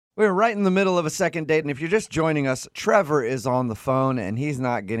We're right in the middle of a second date, and if you're just joining us, Trevor is on the phone, and he's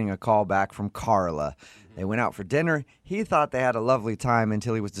not getting a call back from Carla. They went out for dinner. He thought they had a lovely time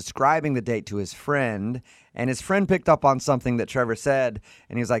until he was describing the date to his friend, and his friend picked up on something that Trevor said,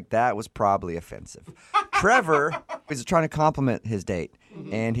 and he was like, that was probably offensive. Trevor was trying to compliment his date,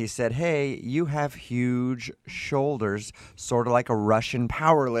 and he said, hey, you have huge shoulders, sort of like a Russian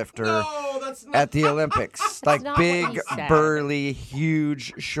powerlifter. No, that's not. At the Olympics. Like not what he big, said. burly,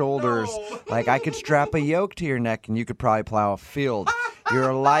 huge shoulders. No. Like I could strap a yoke to your neck and you could probably plow a field.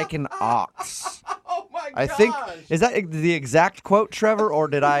 You're like an ox. Oh my gosh. I think, is that the exact quote, Trevor, or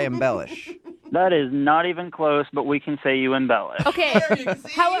did I embellish? That is not even close, but we can say you embellish. Okay. There you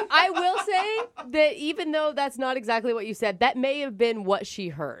see? However, I will say that even though that's not exactly what you said, that may have been what she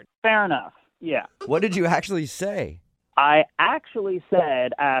heard. Fair enough. Yeah. What did you actually say? I actually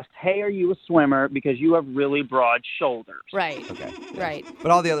asked, hey, are you a swimmer? Because you have really broad shoulders. Right. Okay. Right. But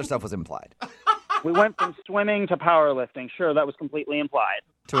all the other stuff was implied. We went from swimming to powerlifting. Sure, that was completely implied.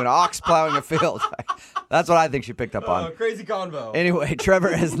 To an ox plowing a field. That's what I think she picked up on. Crazy convo. Anyway,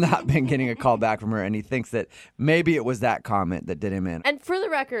 Trevor has not been getting a call back from her, and he thinks that maybe it was that comment that did him in. And for the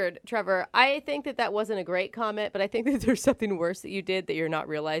record, Trevor, I think that wasn't a great comment, but I think that there's something worse that you did that you're not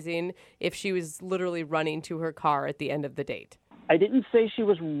realizing if she was literally running to her car at the end of the date. I didn't say she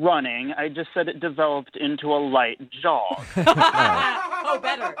was running. I just said it developed into a light jog. Oh,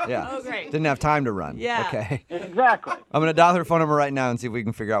 better. Yeah. Oh, great. Didn't have time to run. Yeah. Okay. Exactly. I'm going to dial her phone number right now and see if we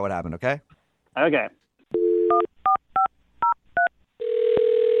can figure out what happened, okay? Okay.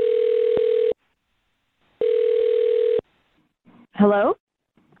 Hello?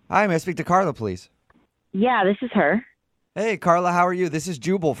 Hi, may I speak to Carla, please? Yeah, this is her. Hey, Carla, how are you? This is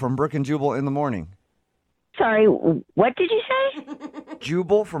Jubal from Brook and Jubal in the Morning. Sorry, what did you say?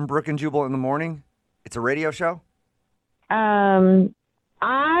 Jubal from Brook and Jubal in the Morning? It's a radio show?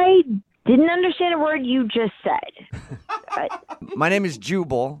 I didn't understand a word you just said. My name is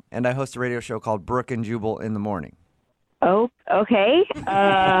Jubal, and I host a radio show called Brook and Jubal in the Morning. Oh, okay.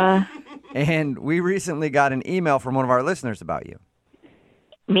 And we recently got an email from one of our listeners about you.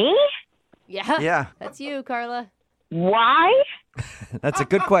 Me? Yeah. Yeah, That's you, Carla. Why? that's a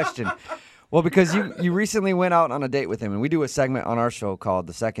good question. Well, because you recently went out on a date with him, and we do a segment on our show called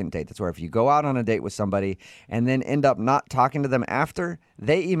The Second Date. That's where if you go out on a date with somebody and then end up not talking to them after,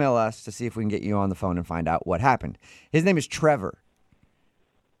 they email us to see if we can get you on the phone and find out what happened. His name is Trevor.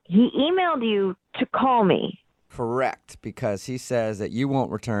 He emailed you to call me. Correct, because he says that you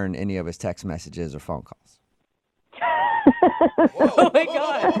won't return any of his text messages or phone calls. Oh, my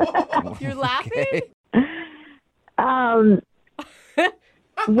God. You're laughing? Okay.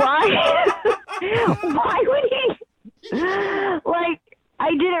 Why? Why would he? Like,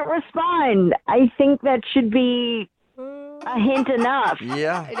 I didn't respond. I think that should be a hint enough.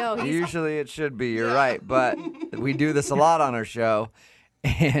 Yeah, I know, he's- usually it should be. You're right, but we do this a lot on our show,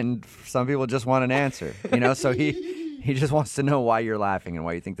 and some people just want an answer, so he just wants to know why you're laughing and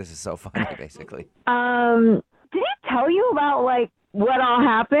why you think this is so funny, basically. Did he tell you about, like, what all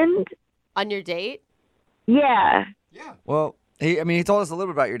happened? On your date? Yeah. Yeah. Well, he told us a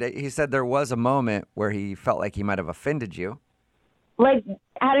little bit about your date. He said there was a moment where he felt like he might have offended you. Like,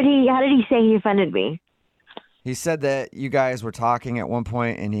 how did he say he offended me? He said that you guys were talking at one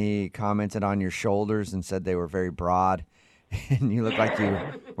point, and he commented on your shoulders and said they were very broad, and you looked like you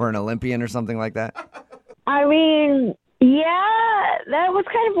were an Olympian or something like that. I mean, yeah, that was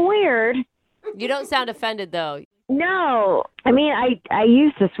kind of weird. You don't sound offended, though. No, I mean, I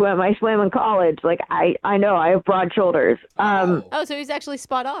used to swim. I swam in college. Like, I know I have broad shoulders. Oh, so he's actually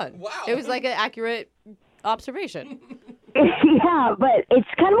spot on. Wow. It was like an accurate observation. Yeah, but it's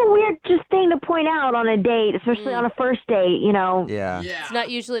kind of a weird just thing to point out on a date, especially on a first date, Yeah. Yeah. It's not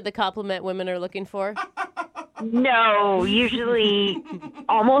usually the compliment women are looking for. No, usually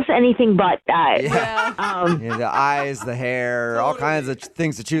almost anything but that. Yeah. Yeah. The eyes, the hair, all kinds of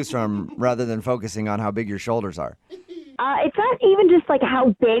things to choose from rather than focusing on how big your shoulders are. It's not even just like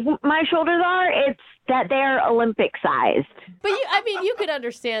how big my shoulders are. It's that they're Olympic sized. But you could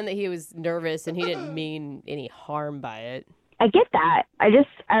understand that he was nervous and he didn't mean any harm by it. I get that.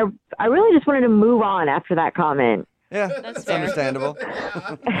 I really just wanted to move on after that comment. Yeah, That's that's fair. understandable.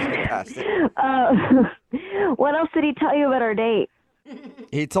 Get past it. What else did he tell you about our date?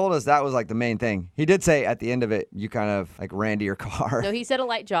 He told us that was like the main thing. He did say at the end of it, you kind of like ran to your car. No, he said a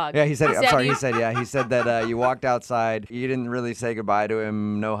light jog. Yeah, he said. I'm sorry. you- He said that you walked outside. You didn't really say goodbye to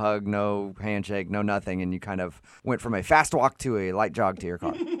him. No hug, no handshake, no nothing, and you kind of went from a fast walk to a light jog to your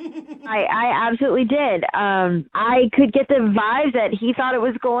car. I absolutely did. I could get the vibes that he thought it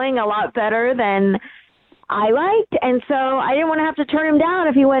was going a lot better than I liked, and so I didn't want to have to turn him down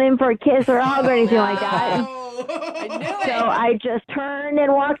if he went in for a kiss or a hug or anything like that. I knew it. So I just turned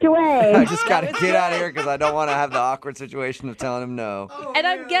and walked away. I just got to get out of here because I don't want to have the awkward situation of telling him no. And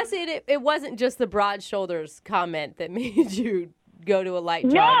I'm guessing it wasn't just the broad shoulders comment that made you go to a light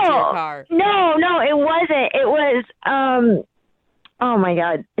jog to your car. No, it wasn't. It was, oh my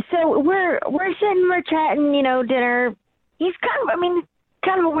God. So we're sitting, we're chatting, dinner. He's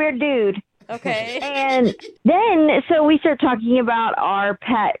kind of a weird dude. Okay. And then, so we start talking about our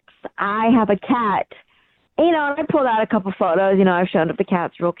pets. I have a cat. And I pulled out a couple photos. I've shown up the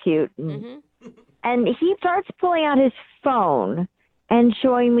cat's real cute. And he starts pulling out his phone and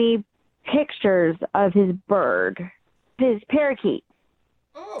showing me pictures of his bird, his parakeet.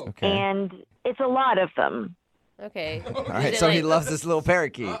 Oh. Okay. And it's a lot of them. Okay. All right, so he loves this little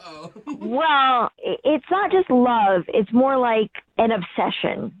parakeet. Uh-oh. Well, it's not just love. It's more like an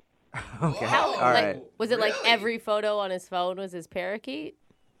obsession. Okay. How, All right. Was it like Really? every photo on his phone was his parakeet?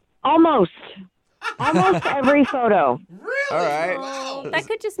 Almost every photo. Really? All right. Wow. That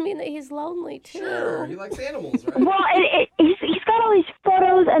could just mean that he's lonely too. Sure. He likes animals, right? Well, he's got all these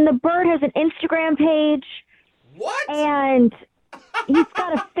photos, and the bird has an Instagram page, What? and he's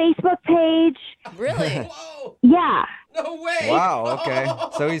got a Facebook page. Really? Whoa. Yeah, No way. Wow. Okay.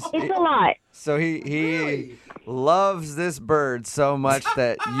 So it's a lot. So he Really? loves this bird so much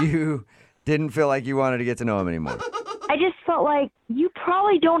that you didn't feel like you wanted to get to know him anymore. I just felt like you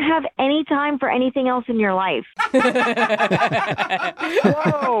probably don't have any time for anything else in your life.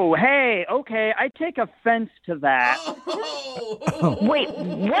 Whoa, hey, okay, I take offense to that. Oh. Wait,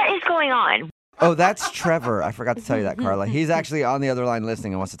 what is going on? Oh, that's Trevor. I forgot to tell you that, Carla. He's actually on the other line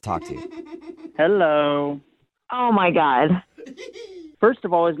listening and wants to talk to you. Hello. Oh my God. First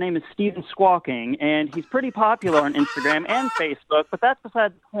of all, his name is Steven Squawking, and he's pretty popular on Instagram and Facebook, but that's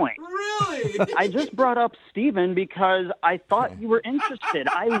beside the point. Really? I just brought up Steven because I thought you were interested.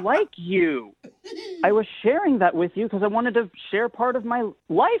 I like you. I was sharing that with you because I wanted to share part of my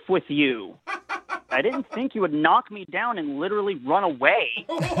life with you. I didn't think you would knock me down and literally run away.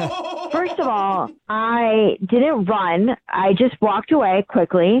 First of all, I didn't run. I just walked away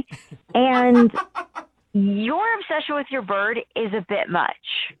quickly. And your obsession with your bird is a bit much.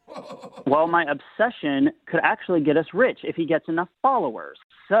 Well, my obsession could actually get us rich if he gets enough followers.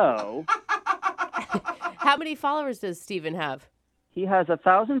 So How many followers does Steven have? he has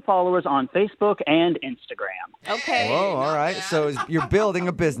 1,000 followers on Facebook and Instagram. Okay. Whoa, all right. So you're building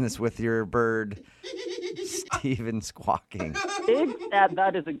a business with your bird, Steven Squawking.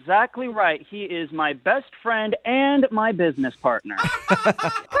 That is exactly right. He is my best friend and my business partner.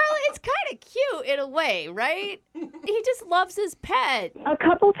 Carla, it's kind of cute in a way, right? He just loves his pet. A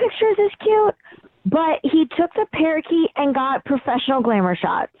couple pictures is cute, but he took the parakeet and got professional glamour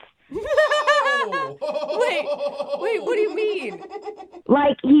shots. Wait, what do you mean?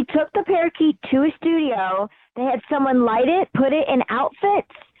 Like, he took the parakeet to a studio. They had someone light it, put it in outfits,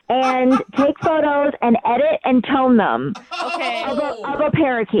 and take photos and edit and tone them Okay. of a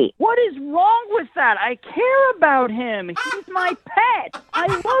parakeet. What is wrong with that? I care about him. He's my pet. I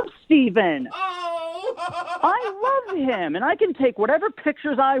love Steven. I love him, and I can take whatever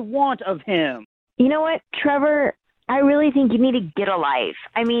pictures I want of him. You know what, Trevor? I really think you need to get a life.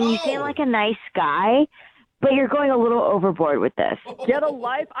 I mean, you seem like a nice guy, but you're going a little overboard with this. Get a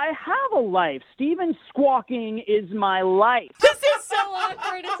life? I have a life. Steven Squawking is my life. This is so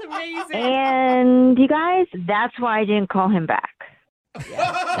awkward. It's amazing. And you guys, that's why I didn't call him back.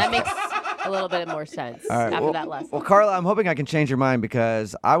 That makes a little bit more sense All right. after that lesson. Well, Carla, I'm hoping I can change your mind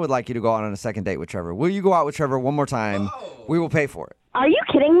because I would like you to go out on a second date with Trevor. Will you go out with Trevor one more time? We will pay for it. Are you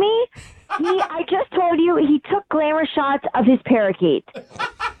kidding me? I just told you he took glamour shots of his parakeet.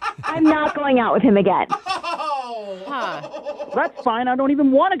 I'm not going out with him again. Huh. That's fine. I don't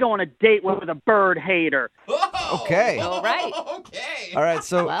even want to go on a date with a bird hater. Okay. All right. Okay. All right.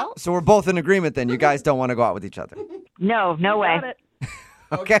 So Well. so we're both in agreement then. You guys don't want to go out with each other. No way. Got it.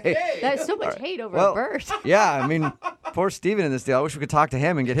 Okay. There's so much hate over Well, a bird. Yeah, I mean, poor Steven in this deal. I wish we could talk to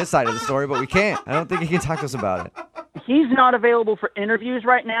him and get his side of the story, but we can't. I don't think he can talk to us about it. He's not available for interviews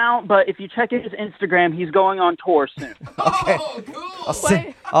right now, but if you check his Instagram, he's going on tour soon. Okay. Oh,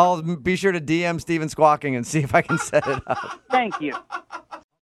 cool. I'll be sure to DM Steven Squawking and see if I can set it up. Thank you.